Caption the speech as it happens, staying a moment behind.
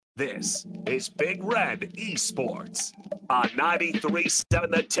This is Big Red Esports on 93.7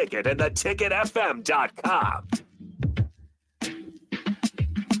 The Ticket and theticketfm.com.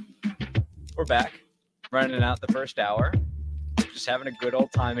 We're back, running out the first hour. Just having a good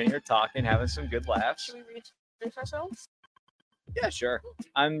old time in here talking, having some good laughs. Should we introduce ourselves? Yeah, sure.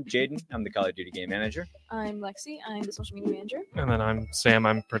 I'm Jaden. I'm the Call of Duty game manager. I'm Lexi. I'm the social media manager. And then I'm Sam.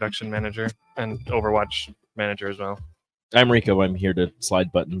 I'm production manager and Overwatch manager as well. I'm Rico. I'm here to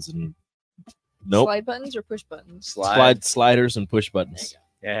slide buttons and Slide buttons or push buttons? slide sliders and push buttons.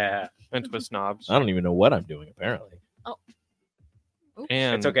 Yeah. And twist knobs. I don't even know what I'm doing. Apparently, Oops.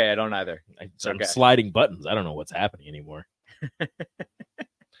 And It's okay. I don't either. I'm okay. sliding buttons. I don't know what's happening anymore.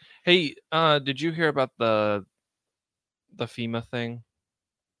 hey, did you hear about the FEMA thing?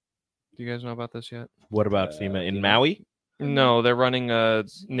 Do you guys know about this yet? What about FEMA in Maui? No, they're running a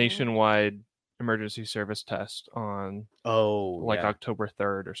nationwide emergency service test on Oh, yeah. October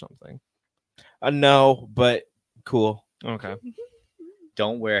 3rd or something. No, but cool. Okay.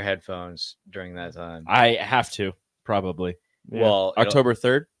 Don't wear headphones during that time. I have to probably. Yeah. Well, October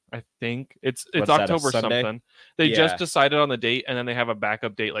 3rd. I think it's What's that, a October Sunday? something. They Yeah. just decided on the date, and then they have a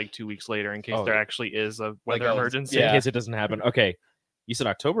backup date like 2 weeks later in case Oh. there actually is a weather Like, emergency. In Yeah. case it doesn't happen. Okay, you said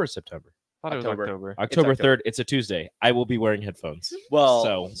October or September? I thought it was October. October. October October. 3rd. It's a Tuesday. I will be wearing headphones. well,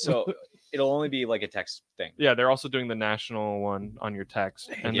 So- so it'll only be like a text thing. Yeah, they're also doing the national one on your text,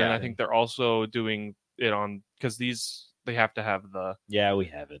 and then Yeah. I think they're also doing it on because they have to have the Yeah, we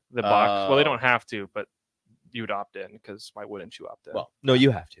have it. box. Well, they Oh. don't have to, but you'd opt in because why wouldn't you opt in? Well, No,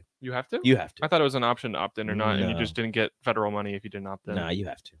 you have to. you have to. You have to. I thought it was an option to opt in or not, and you No. just didn't get federal money if you didn't opt in. Nah, you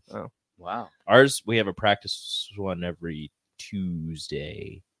have to. Wow. Ours, we have a practice one every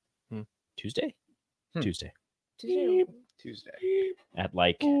Tuesday. Hmm. Tuesday? Hmm. Tuesday. Tuesday. At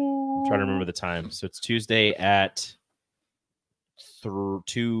I'm trying to remember the time. So it's Tuesday at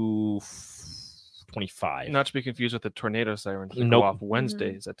 2:25. Not to be confused with the tornado sirens that Nope. go off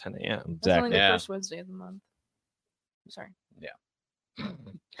Wednesdays at 10 a.m. That's only Exactly. the Yeah. first Wednesday of the month. Sorry.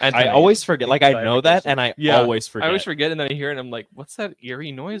 At I 10 always forget. Like I know that, and I Yeah, always forget. I always forget, and then I hear it, and I'm like, "What's that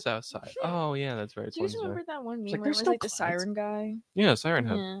eerie noise outside?" Oh yeah, that's right. It's Do you guys Wednesday. remember that one meme like, where it there's was no like the clouds. siren guy? Yeah, Siren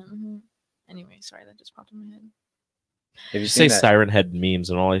Head. Yeah. Anyway, sorry, that just popped in my head. Have you You seen say that? Siren Head memes,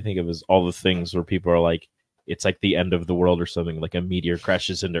 and all I think of is all the things where people are like, it's like the end of the world or something. Like a meteor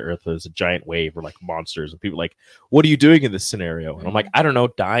crashes into Earth, there's a giant wave, or like monsters, and people are like, "What are you doing in this scenario?" And I'm like, "I don't know,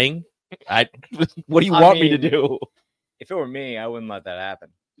 dying. What do you I want me to mean, do?" If it were me, I wouldn't let that happen.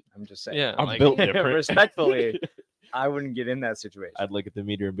 I'm just saying. Yeah, I'm like, built different. Respectfully, I wouldn't get in that situation. I'd look at the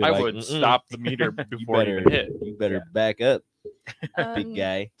meteor and be I like, would "Mm-mm, stop the meter you before it better, even hit. you better back up, Um, big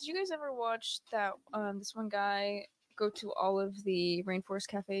guy." Did you guys ever watch that? This one guy go to all of the rainforest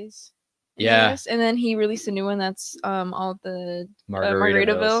cafes. in the Yeah. US, and then he released a new one that's all the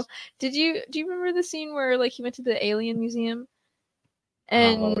Margaritaville. Do you remember the scene where like he went to the alien museum? Oh,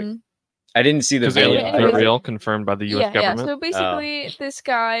 And I didn't see the Because video. aliens Anyway, are real, confirmed by the U.S. government. So basically, this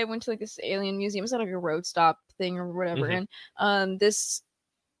guy went to like this alien museum. It's not like a road stop thing or whatever. Mhm. And this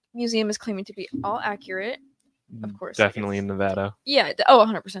museum is claiming to be all accurate. Of course, Definitely like in Nevada. yeah.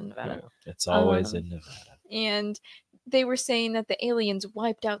 100% Nevada. It's always Um, in Nevada. And they were saying that the aliens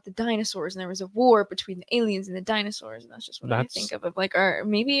wiped out the dinosaurs, and there was a war between the aliens and the dinosaurs, and that's just what I think of like,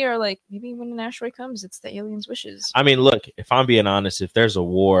 maybe when an asteroid comes, it's the aliens' wishes. I mean, look, if I'm being honest, if there's a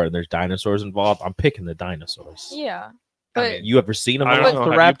war and there's dinosaurs involved, I'm picking the dinosaurs. Yeah, I but mean, You ever seen them I with don't the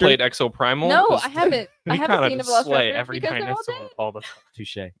know. Have you raptor? played Exo Primal? no, 'Cause I haven't. I we haven't kinda seen a just slay Velociraptor every because they're all dinosaur dead. all the time.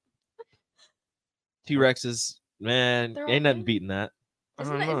 Touche. T-Rexes, man, They're all ain't nothing dead. beating that. I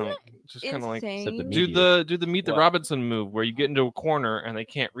Isn't don't that- know. isn't Just kind of like Except the Insane. meat. do the Meet the What? Robinson move where you get into a corner and they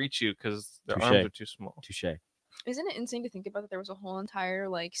can't reach you because their Touche. arms are too small. Touche. Isn't it insane to think about that there was a whole entire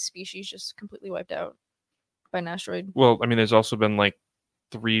like species just completely wiped out by an asteroid? Well, I mean, there's also been like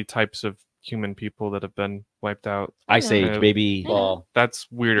 3 types of human people that have been wiped out. Ice know. Age, baby. well, That's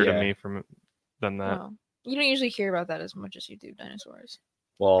weirder Yeah. to me than that. Wow. You don't usually hear about that as much as you do dinosaurs.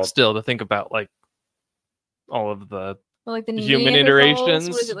 well, Still, to think about like all of the Well, like the Human Neanderthals, iterations.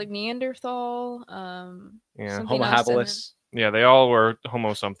 What is it like Neanderthal? yeah Something Homo else in habilis. yeah they all were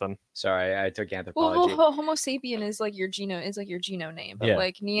Homo something. Sorry, I took Well, anthropology. Homo sapien is like your geno name, but Yeah.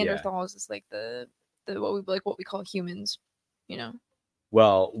 like Neanderthals is like the what we call humans. You know.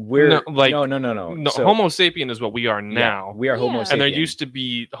 Well, we're No, like- no. No, So- Homo sapien is what we are yeah, now. we are Homo Yeah. sapien. And there used to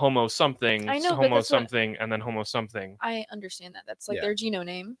be Homo something, I know, but Homo that's what- something, and then Homo something. I understand that. That's like Yeah. their geno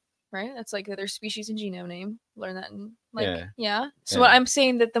name, right? That's like their species and genome name. Learn that in like Yeah. yeah. So Yeah. what I'm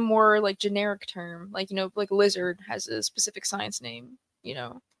saying that the more like generic term, like like lizard has a specific science name,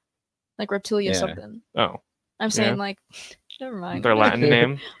 like reptilia Yeah. something. Oh, I'm saying Yeah. like Never mind. Their Latin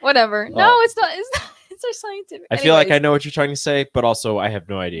name. Whatever. No, Oh. it's not. It's our scientific. I feel like I Anyways. know what you're trying to say, but also I have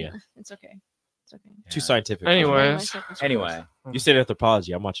no idea. It's okay. It's okay. Too Yeah. scientific. I Anyways. blame myself in Anyway. You said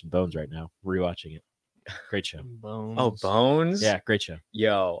anthropology. I'm watching Bones right now. Rewatching it. Great show. Bones. Oh, Bones. Yeah, great show.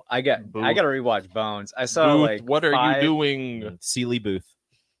 Yo, I got Booth. to rewatch Bones. I saw Booth, like what are you 5 doing? Seeley Booth.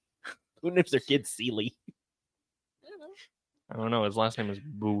 Who names their kid Seeley? I don't know. His last name is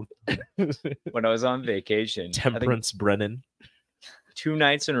Booth. when I was on vacation. I think Temperance Brennan. 2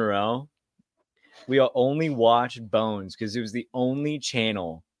 nights in a row, we only watched Bones because it was the only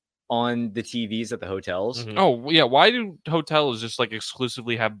channel on the TVs at the hotels. Mhm. Oh yeah, why do hotels just like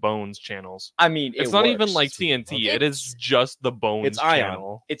exclusively have Bones channels? I mean, It's it not even works. like TNT. It is just the Bones It's Ion.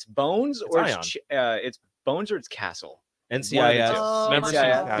 channel. It's Bones It's or Ion. it's Bones or it's Castle. NCIS. Oh, Never my seen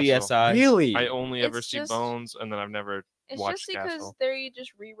God. Castle. BSI. Really? I only ever It's see just- Bones, and then I've never It's watched just because Castle. they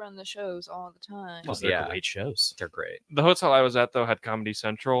just rerun the shows all the time. Those are Yeah. great shows. They're great. The hotel I was at though had Comedy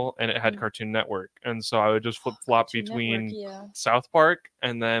Central, and it had Mhm. Cartoon Network, and so I would just flip flop Cartoon between Network, yeah. South Park,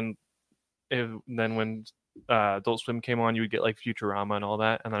 and then when Adult Swim came on, you would get like Futurama and all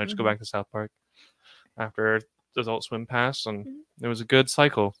that, and then I just go Mhm. back to South Park after Adult Swim passed, and Mhm. it was a good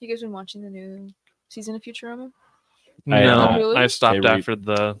cycle. You guys been watching the new season of Futurama? I- No, Oh, really? I stopped They re- after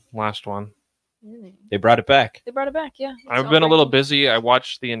the last one. Really? They brought it back. They brought it back, yeah. It's I've all been a little great. busy. I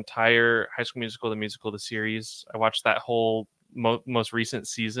watched the entire High School Musical, the series. I watched that whole most recent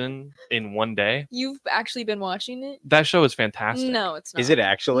season in one day. You've actually been watching it? That show is fantastic. No, it's not. Is it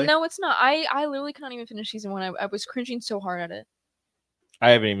actually? No, it's not. I literally couldn't even finish season 1. I was cringing so hard at it. I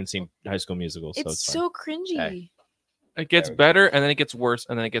haven't even seen High School Musical, so It's it's fine. so cringy. Hey. It gets There we go. better, and then it gets worse,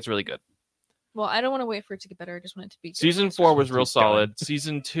 and then it gets really good. Well, I don't want to wait for it to get better. I just want it to be good. Season 4 was real Keep going. solid.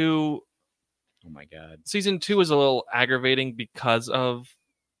 Season 2 Oh my god. Season 2 was a little aggravating because of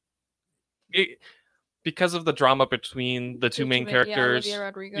it, because of the drama between the two main characters. Yeah, Olivia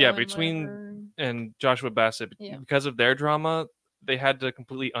Rodrigo yeah, and between- whatever. And Joshua Bassett. Yeah. Because of their drama, they had to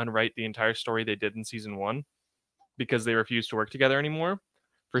completely unwrite the entire story they did in season 1 because they refused to work together anymore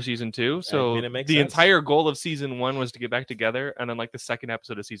for season 2. So mean, it makes the sense. entire goal of season 1 was to get back together, and then like the second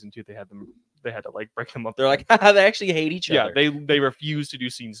episode of season 2, they had to like break them up. They're like, haha, they actually hate each yeah, other. they refuse to do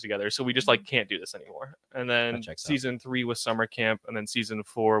scenes together, so we just like can't do this anymore. And then That checks out. season 3 was summer camp, and then season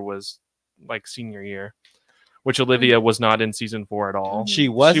 4 was like senior year, which Olivia was not in season 4 at all. She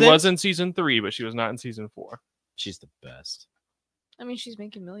wasn't? She was in season 3, but she was not in season 4. She's the best. I mean, she's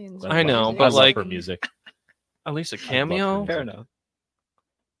making millions. I know, music. but I love like- her music. At least a love cameo. her. Fair enough.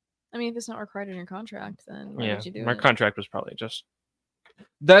 I mean, if it's not required in your contract, then why Yeah, would you do my it? contract was probably just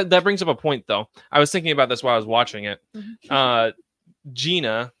that. That brings up a point, though. I was thinking about this while I was watching it. Mhm.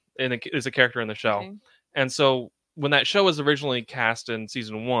 Gina is a character in the show, Okay. and so when that show was originally cast in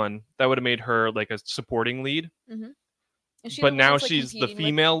season 1, that would have made her like a supporting lead. And she But was now just, like, she's the competing with-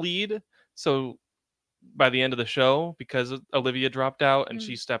 female lead. So by the end of the show, because Olivia dropped out and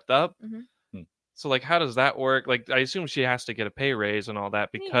she stepped up. Mhm. So like, how does that work? Like, I assume she has to get a pay raise and all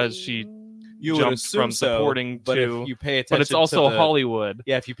that because she Maybe. You would jumped assume from so, supporting but to- if you pay attention, but it's also to the, Hollywood.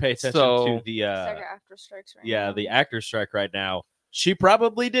 Yeah, if you pay attention So- to the SAG after strikes right yeah now. the actor strike right now, she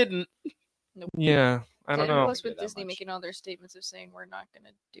probably didn't. Yeah, I don't And know. Plus, with That Disney much. making all their statements of saying we're not going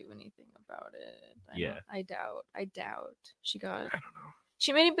to do anything about it. Yeah. I doubt she got. I don't know.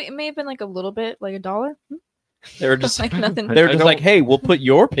 She may have been like a little bit, like $1. They were just like nothing. they were I just like, don't- hey, we'll put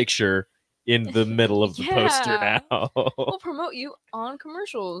your picture in the middle of the poster Yeah. now. We'll promote you on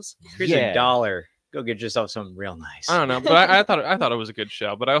commercials. Here's Yeah. $1. Go get yourself something real nice. I don't know, but I thought it was a good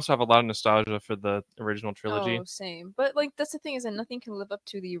show. But I also have a lot of nostalgia for the original trilogy. Oh, same. But like that's the thing is that nothing can live up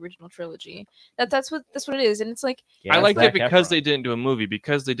to the original trilogy. That's what it is, and it's like Yeah, I it's liked it Zac because Efron. they didn't do a movie,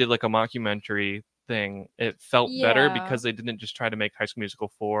 because they did like a mockumentary thing. It felt better Yeah. because they didn't just try to make High School Musical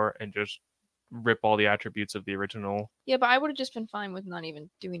 4 and just rip all the attributes of the original. yeah, but I would have just been fine with not even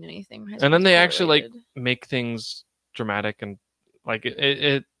doing anything. High And School then they Musical actually like related. make things dramatic and like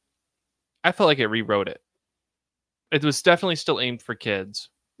it I felt like it rewrote it. It was definitely still aimed for kids.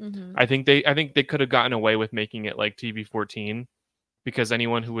 Mhm. I think they could have gotten away with making it like TV-14 because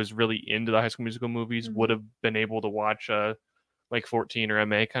anyone who was really into the High School Musical movies Mhm. would have been able to watch a like 14 or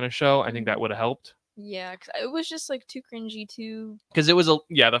MA kind of show. I think that Mhm. would have helped Yeah, because it was just like too cringy, too. because it was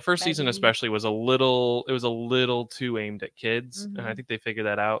the first season Baggy. especially was a little too aimed at kids, and I Mhm. think they figured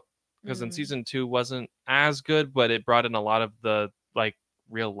that out because then Mm. season 2 wasn't as good, but it brought in a lot of the like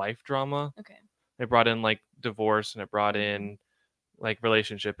real life drama. Okay. It brought in like divorce and it brought Mhm. in like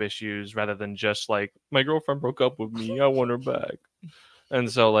relationship issues rather than just like my girlfriend broke up with me, I want her back.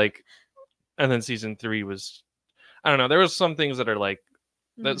 And so like and then season 3 was I don't know, there was some things that are like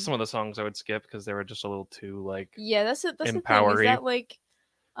That's some of the songs I would skip because they were just a little too like. Yeah, that's it. That's the thing. Is Empowery. that like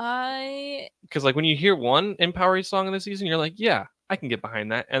I Because like when you hear one empowering song in the season, you're like, yeah, I can get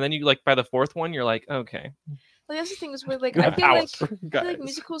behind that. And then you like by the fourth one, you're like, okay. like that's the thing is where like Good I feel like power. I feel like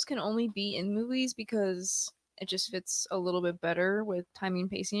musicals can only be in movies because it just fits a little bit better with timing,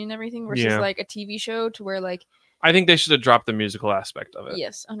 pacing, and everything versus Yeah. like a TV show to where like I think they should have dropped the musical aspect of it.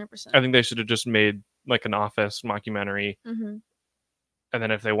 yes, 100%. I think they should have just made like an Office mockumentary. Mm-hmm. And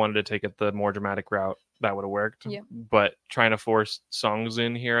then if they wanted to take it the more dramatic route, that would have worked. Yeah. But trying to force songs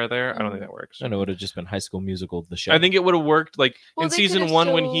in here or there, I don't think that works. I know it would have just been High School Musical, the show. I think it would have worked like Well, in they season could've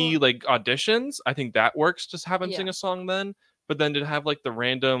 1 when he still- like auditions. I think that works. Just have him Yeah. sing a song then. But then to have like the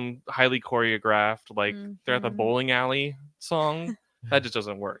random, highly choreographed, like they're at the Mhm. bowling alley song, that just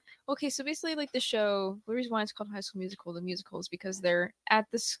doesn't work. Okay, so basically, like the show, the reason why it's called High School Musical, the musical, is because they're at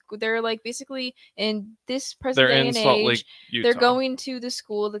the school. They're like basically in this present They're day in and Salt age. Lake, Utah. They're going to the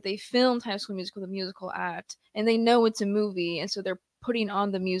school that they filmed High School Musical, the musical at, and they know it's a movie, and so they're putting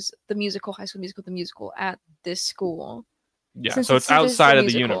on the musical, High School Musical, the musical at this school. Yeah, since so it's- it's it is the outside of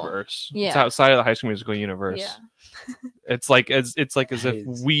the musical. universe. It's Yeah. outside of the High School Musical universe. Yeah, It's like as if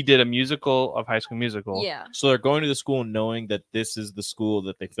Nice. we did a musical of High School Musical. yeah, So they're going to the school knowing that this is the school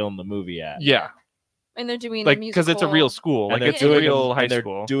that they filmed the movie at. Yeah. and they're doing Like a because it's a real musical- school. And Like they're it's a doing real high and they're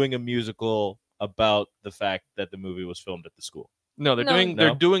school. doing a musical about the fact that the movie was filmed at the school. No. No, they're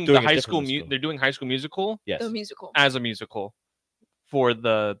No? doing Doing the a high different school musical. they're doing High School Musical Yes. the musical. as a musical for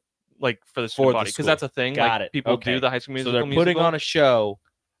the for the For student the body because school. that's a thing. Got like, it. People Okay. do the High School So Musical. they're putting on a show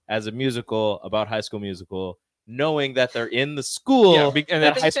as a musical about High School Musical, knowing that they're in the school Yeah, that and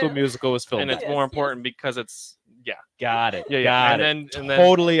that's- High School Musical was filmed and it's at. more Yes, important because it's Got it. yeah. Got it. And then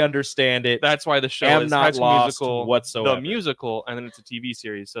Totally understand it. that's why the show Am is not High School lost Musical whatsoever. the musical, and then it's a TV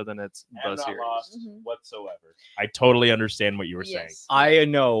series. So then it's the series. Mhm. whatsoever. I totally understand what you were saying. Yes. I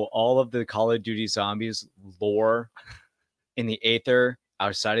know all of the Call of Duty Zombies lore in the Aether,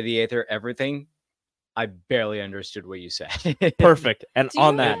 outside of the Aether, everything. I barely understood what you said. Perfect. And Do you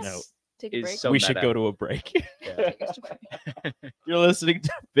on that guys note, take a is break. so we should meta. go to a break. Yeah. Take us to break. You're listening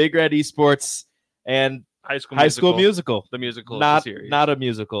to Big Red Esports and High School High School Musical. the musical, Not is the series. not a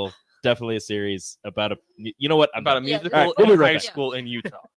musical. Definitely a series about a. You know what? I'm about a done. Yeah, musical All right, we'll be in right high back. school in Utah.